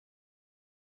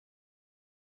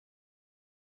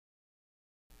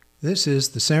This is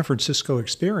the San Francisco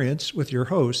Experience with your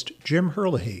host, Jim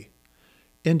Herlihy.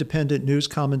 Independent news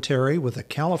commentary with a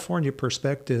California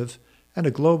perspective and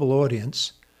a global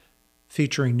audience,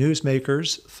 featuring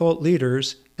newsmakers, thought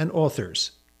leaders, and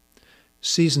authors.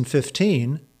 Season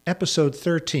 15, Episode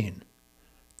 13,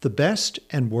 The Best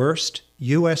and Worst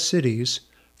U.S. Cities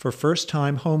for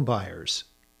First-Time Homebuyers.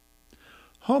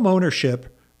 Home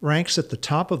ownership ranks at the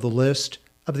top of the list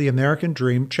of the American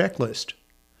Dream checklist.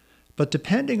 But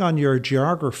depending on your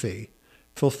geography,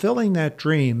 fulfilling that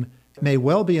dream may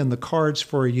well be in the cards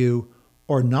for you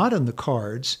or not in the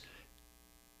cards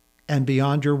and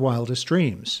beyond your wildest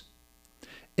dreams.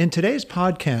 In today's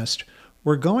podcast,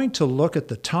 we're going to look at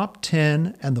the top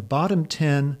 10 and the bottom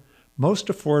 10 most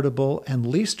affordable and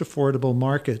least affordable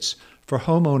markets for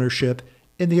home ownership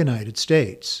in the United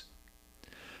States.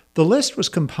 The list was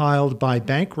compiled by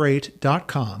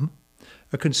Bankrate.com,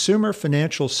 a consumer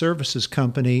financial services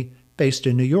company based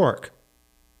in New York.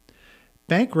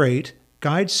 Bankrate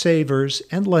guides savers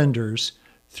and lenders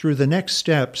through the next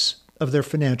steps of their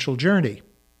financial journey.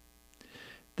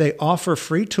 They offer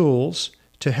free tools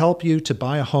to help you to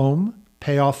buy a home,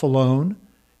 pay off a loan,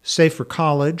 save for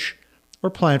college,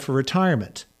 or plan for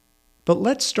retirement. But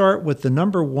let's start with the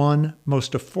number one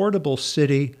most affordable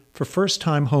city for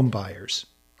first-time homebuyers.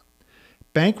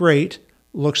 Bankrate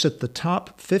looks at the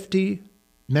top 50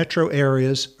 metro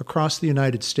areas across the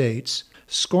United States,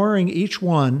 scoring each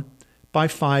one by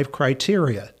 5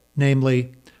 criteria,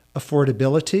 namely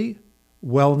affordability,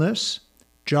 wellness,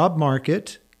 job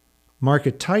market,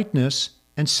 market tightness,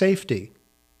 and safety.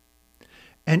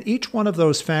 And each one of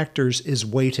those factors is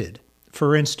weighted.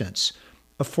 For instance,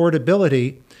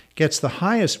 affordability gets the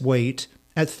highest weight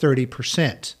at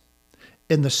 30%.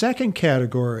 In the second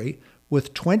category,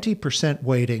 with 20%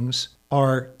 weightings,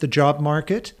 are the job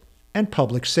market and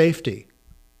public safety,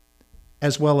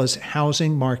 as well as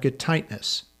housing market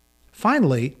tightness.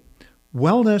 Finally,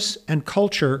 wellness and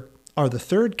culture are the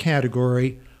third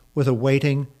category with a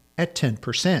weighting at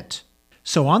 10%.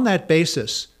 So on that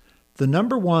basis, the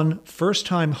number one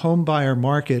first-time homebuyer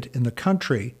market in the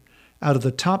country out of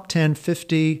the top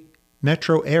 50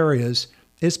 metro areas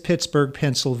is Pittsburgh,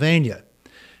 Pennsylvania.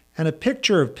 And a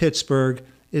picture of Pittsburgh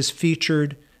is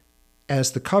featured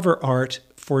as the cover art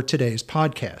for today's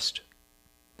podcast.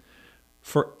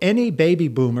 For any baby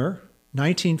boomer,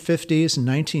 1950s and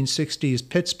 1960s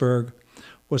Pittsburgh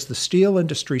was the steel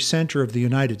industry center of the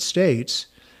United States,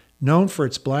 known for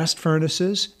its blast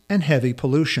furnaces and heavy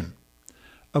pollution.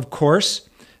 Of course,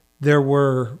 there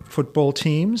were football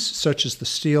teams such as the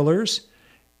Steelers,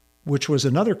 which was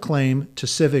another claim to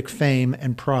civic fame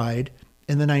and pride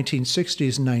in the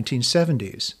 1960s and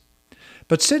 1970s.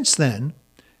 But since then,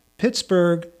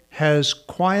 Pittsburgh has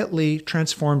quietly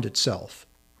transformed itself.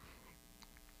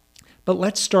 But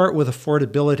let's start with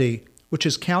affordability, which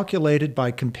is calculated by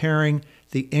comparing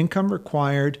the income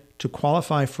required to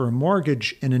qualify for a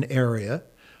mortgage in an area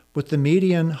with the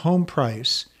median home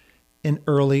price in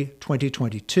early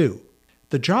 2022.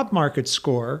 The job market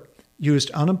score used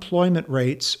unemployment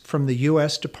rates from the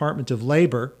U.S. Department of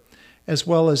Labor, as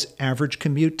well as average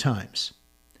commute times.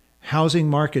 Housing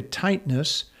market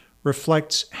tightness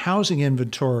reflects housing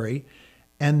inventory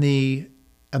and the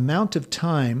amount of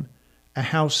time a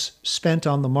house spent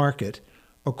on the market,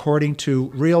 according to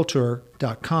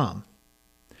Realtor.com.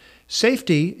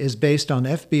 Safety is based on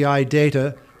FBI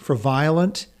data for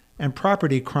violent and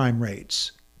property crime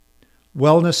rates.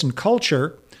 Wellness and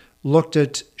culture looked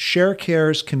at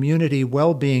ShareCare's Community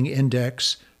Wellbeing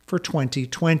Index for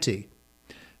 2020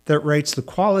 that rates the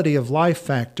quality of life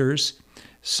factors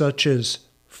such as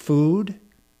food,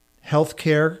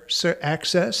 healthcare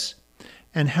access,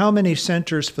 and how many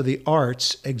centers for the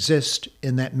arts exist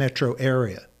in that metro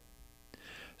area.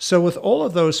 So with all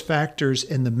of those factors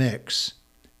in the mix,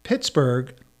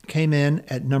 Pittsburgh came in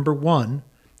at number one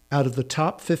out of the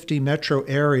top 50 metro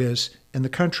areas in the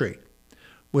country,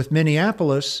 with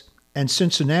Minneapolis and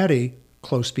Cincinnati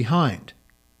close behind.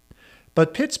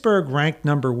 But Pittsburgh ranked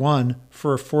number one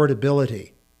for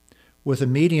affordability, with a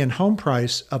median home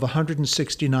price of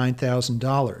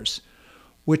 $169,000,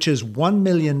 which is $1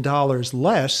 million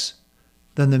less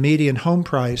than the median home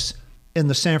price in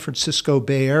the San Francisco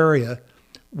Bay Area,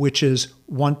 which is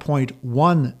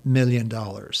 $1.1 million.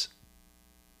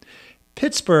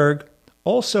 Pittsburgh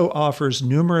also offers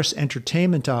numerous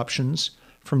entertainment options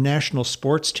from national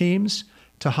sports teams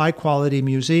to high-quality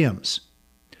museums.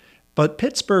 But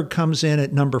Pittsburgh comes in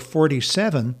at number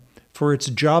 47 for its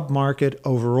job market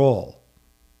overall.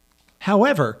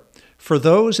 However, for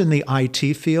those in the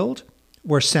IT field,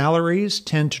 where salaries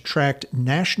tend to track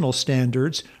national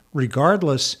standards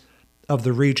regardless of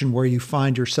the region where you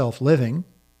find yourself living,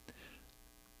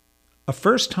 A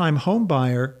first-time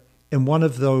homebuyer in one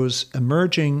of those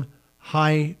emerging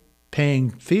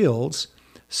high-paying fields,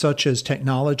 such as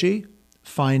technology,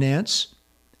 finance,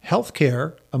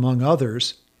 healthcare, among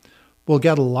others, will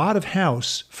get a lot of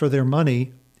house for their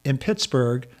money in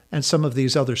Pittsburgh and some of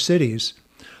these other cities,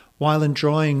 while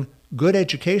enjoying good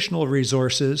educational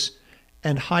resources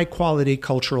and high-quality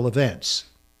cultural events.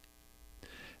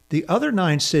 The other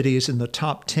 9 cities in the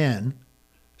top 10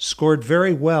 scored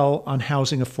very well on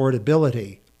housing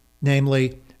affordability,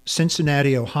 namely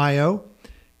Cincinnati, Ohio,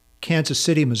 Kansas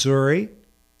City, Missouri,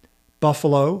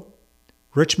 Buffalo,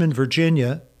 Richmond,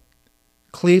 Virginia,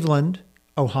 Cleveland,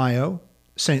 Ohio,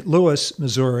 St. Louis,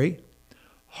 Missouri,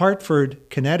 Hartford,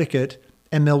 Connecticut,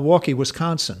 and Milwaukee,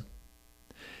 Wisconsin.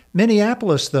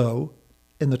 Minneapolis, though,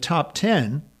 in the top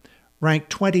 10, ranked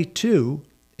 22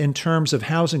 in terms of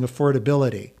housing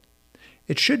affordability.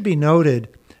 It should be noted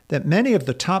that many of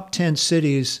the top 10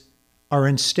 cities are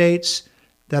in states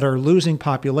that are losing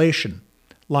population,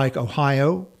 like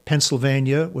Ohio,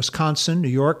 Pennsylvania, Wisconsin, New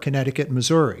York, Connecticut, and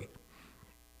Missouri.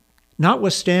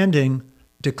 Notwithstanding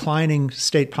declining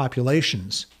state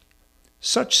populations,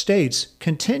 such states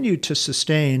continue to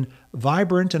sustain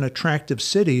vibrant and attractive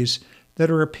cities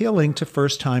that are appealing to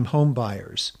first-time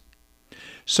homebuyers.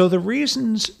 So the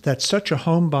reasons that such a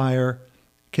homebuyer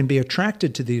can be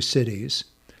attracted to these cities,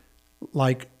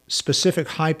 like specific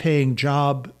high-paying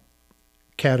job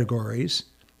categories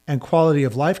and quality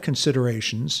of life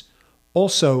considerations,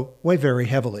 also weigh very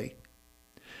heavily.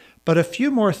 But a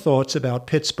few more thoughts about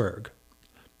Pittsburgh.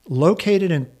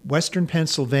 Located in western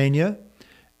Pennsylvania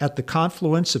at the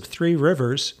confluence of 3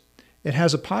 rivers, it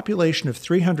has a population of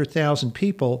 300,000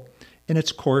 people in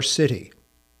its core city.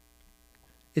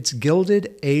 Its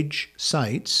Gilded Age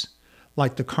sites,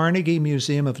 like the Carnegie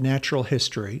Museum of Natural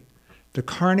History, the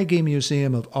Carnegie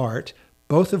Museum of Art,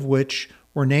 both of which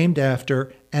were named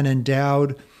after and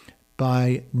endowed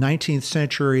by 19th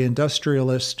century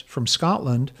industrialist from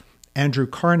Scotland, Andrew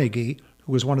Carnegie,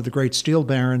 who was one of the great steel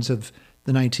barons of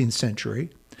the 19th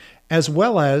century, as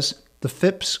well as the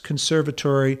Phipps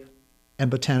Conservatory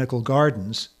and Botanical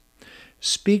Gardens,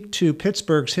 speak to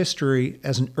Pittsburgh's history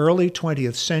as an early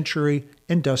 20th century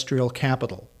industrial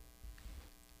capital.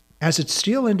 As its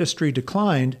steel industry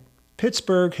declined,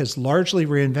 Pittsburgh has largely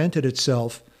reinvented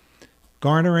itself,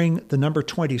 garnering the number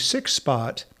 26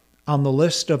 spot on the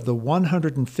list of the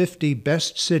 150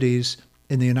 best cities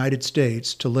in the United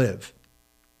States to live.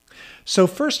 So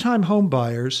first-time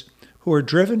homebuyers who are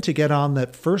driven to get on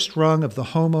that first rung of the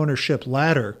homeownership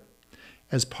ladder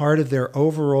as part of their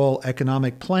overall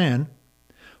economic plan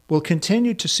will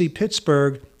continue to see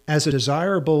Pittsburgh as a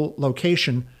desirable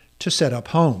location to set up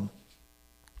home.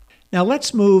 Now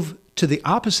let's move to the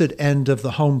opposite end of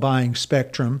the home buying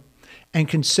spectrum and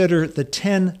consider the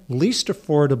 10 least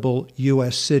affordable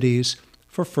U.S. cities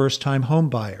for first-time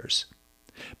homebuyers.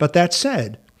 But that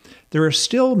said, there are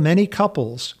still many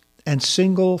couples and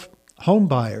single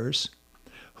homebuyers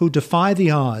who defy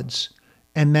the odds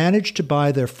and manage to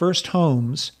buy their first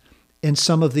homes in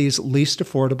some of these least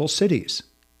affordable cities.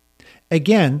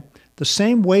 Again, the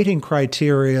same weighting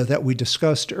criteria that we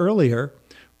discussed earlier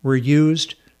were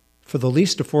used for the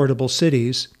least affordable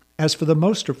cities as for the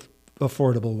most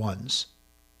affordable ones.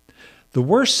 The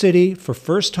worst city for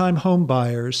first-time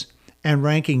homebuyers and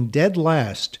ranking dead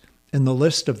last in the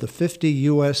list of the 50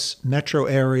 U.S. metro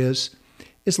areas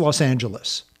is Los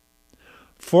Angeles.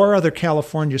 4 other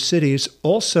California cities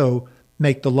also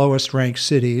make the lowest-ranked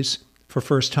cities for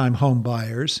first-time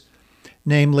homebuyers,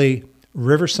 namely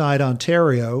Riverside,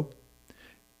 Ontario,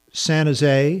 San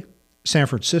Jose, San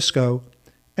Francisco,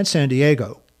 and San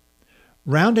Diego.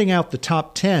 Rounding out the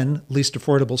top 10 least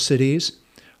affordable cities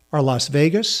are Las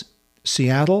Vegas,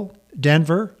 Seattle,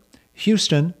 Denver,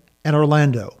 Houston, and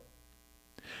Orlando.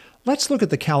 Let's look at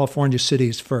the California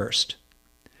cities first.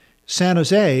 San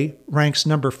Jose ranks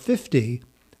number 50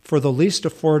 for the least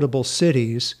affordable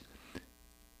cities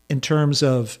in terms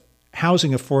of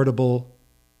housing affordable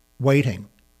weighting.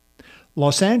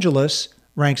 Los Angeles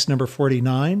ranks number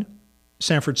 49,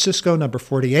 San Francisco number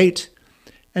 48,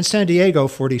 and San Diego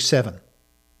 47.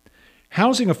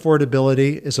 Housing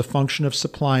affordability is a function of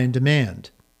supply and demand.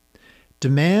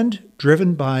 Demand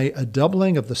driven by a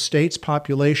doubling of the state's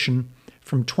population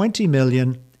from 20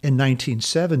 million in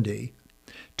 1970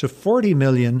 to 40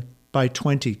 million by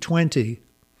 2020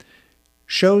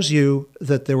 shows you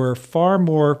that there were far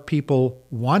more people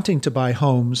wanting to buy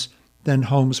homes than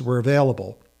homes were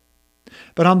available.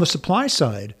 But on the supply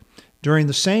side, during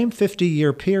the same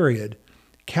 50-year period,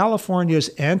 California's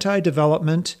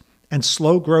anti-development and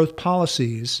slow growth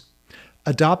policies,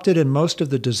 adopted in most of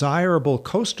the desirable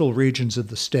coastal regions of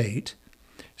the state,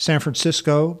 San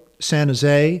Francisco, San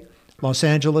Jose, Los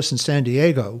Angeles, and San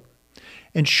Diego,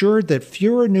 ensured that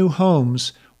fewer new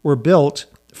homes were built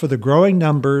for the growing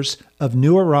numbers of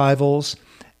new arrivals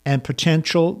and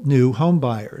potential new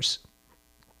homebuyers.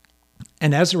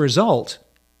 And as a result,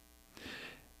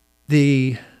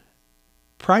 the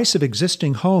price of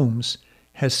existing homes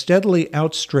has steadily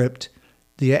outstripped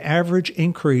the average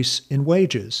increase in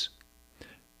wages.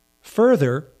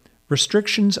 Further,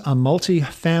 restrictions on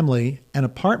multifamily and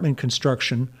apartment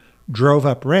construction drove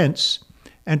up rents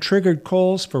and triggered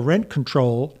calls for rent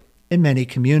control in many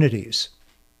communities.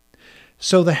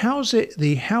 So the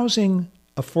housing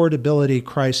affordability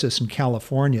crisis in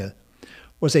California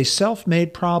was a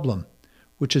self-made problem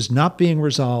which is not being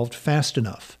resolved fast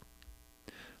enough.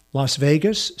 Las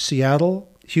Vegas,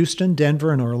 Seattle, Houston,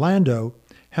 Denver, and Orlando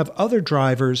have other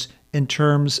drivers in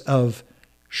terms of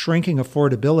shrinking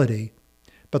affordability,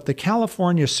 but the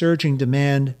California surging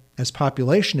demand as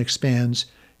population expands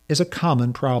is a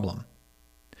common problem.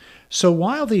 So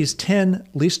while these 10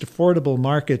 least affordable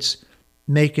markets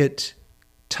make it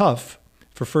tough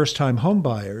for first-time home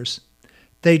buyers,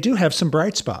 they do have some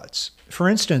bright spots. For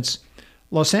instance,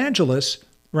 Los Angeles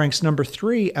ranks number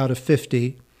 3 out of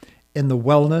 50 in the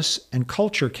wellness and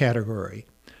culture category,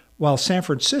 while San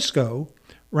Francisco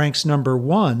ranks number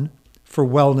 1 for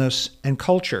wellness and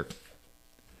culture.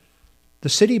 The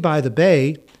city by the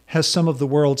Bay has some of the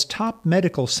world's top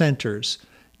medical centers,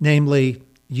 namely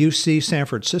UC San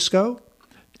Francisco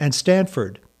and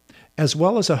Stanford, as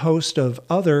well as a host of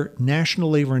other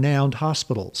nationally renowned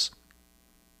hospitals.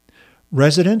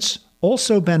 Residents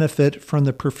also benefit from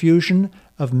the profusion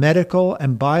of medical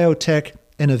and biotech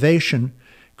innovation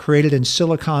created in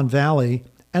Silicon Valley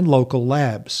and local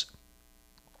labs.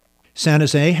 San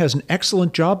Jose has an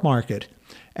excellent job market,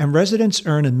 and residents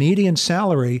earn a median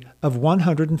salary of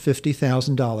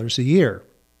 $150,000 a year.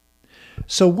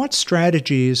 So what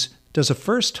strategies does a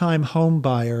first-time home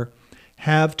buyer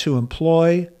have to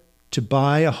employ to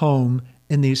buy a home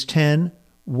in these 10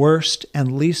 worst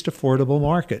and least affordable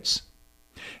markets?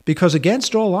 Because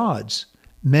against all odds,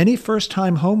 many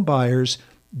first-time home buyers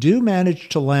do manage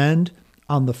to land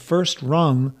on the first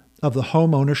rung of the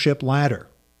home ownership ladder.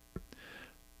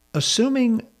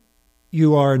 Assuming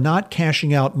you are not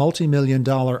cashing out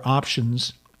multi-million-dollar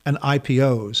options and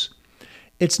IPOs,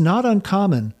 it's not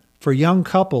uncommon for young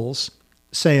couples,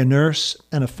 say a nurse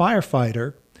and a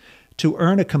firefighter, to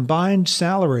earn a combined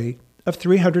salary of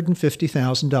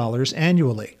 $350,000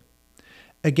 annually.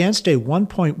 Against a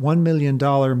 $1.1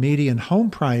 million median home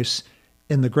price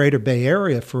in the Greater Bay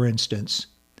Area, for instance,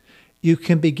 you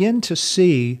can begin to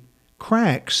see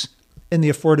cracks in the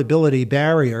affordability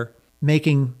barrier,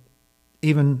 making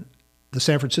even the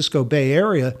San Francisco Bay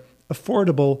Area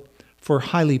affordable for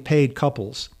highly paid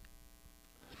couples.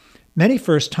 Many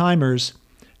first-timers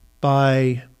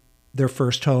buy their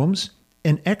first homes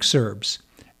in exurbs.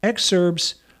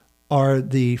 Exurbs are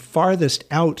the farthest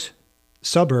out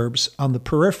suburbs on the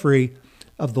periphery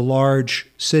of the large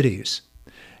cities,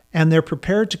 and they're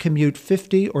prepared to commute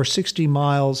 50 or 60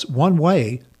 miles one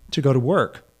way to go to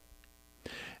work.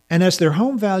 And as their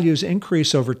home values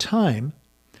increase over time,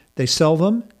 they sell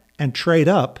them and trade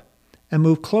up and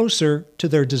move closer to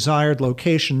their desired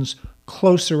locations,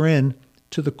 closer in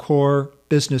to the core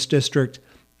business district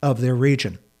of their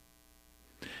region.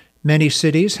 Many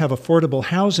cities have affordable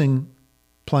housing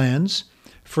plans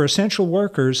for essential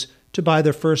workers to buy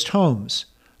their first homes,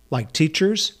 like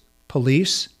teachers,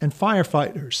 police, and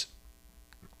firefighters.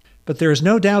 But there is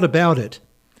no doubt about it,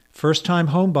 first-time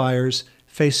home buyers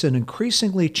face an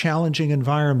increasingly challenging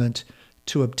environment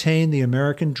to obtain the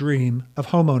American dream of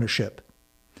homeownership.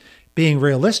 Being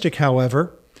realistic,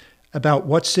 however, about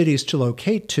what cities to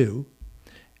locate to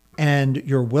and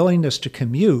your willingness to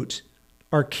commute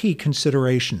are key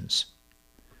considerations.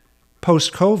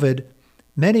 Post-COVID,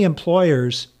 many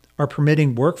employers are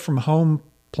permitting work-from-home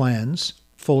plans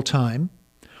full-time,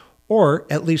 or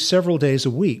at least several days a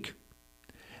week.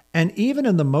 And even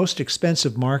in the most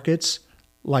expensive markets,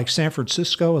 like San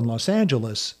Francisco and Los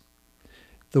Angeles,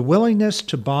 the willingness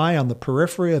to buy on the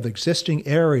periphery of existing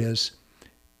areas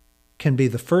can be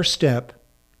the first step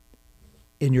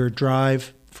in your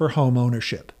drive for home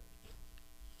ownership.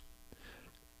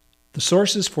 The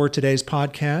sources for today's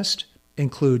podcast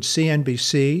include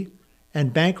CNBC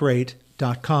and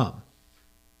Bankrate.com.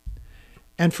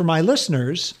 And for my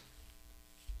listeners,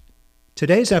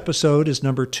 today's episode is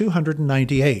number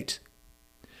 298.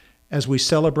 As we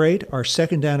celebrate our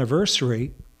second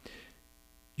anniversary,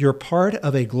 you're part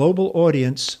of a global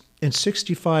audience in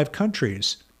 65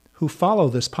 countries who follow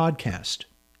this podcast.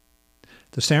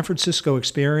 The San Francisco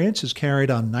Experience is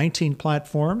carried on 19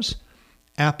 platforms: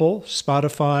 Apple,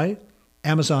 Spotify,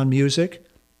 Amazon Music,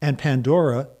 and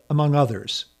Pandora, among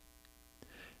others.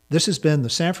 This has been the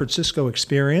San Francisco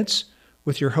Experience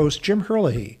with your host, Jim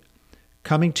Herlihy,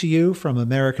 coming to you from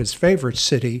America's favorite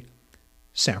city,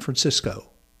 San Francisco.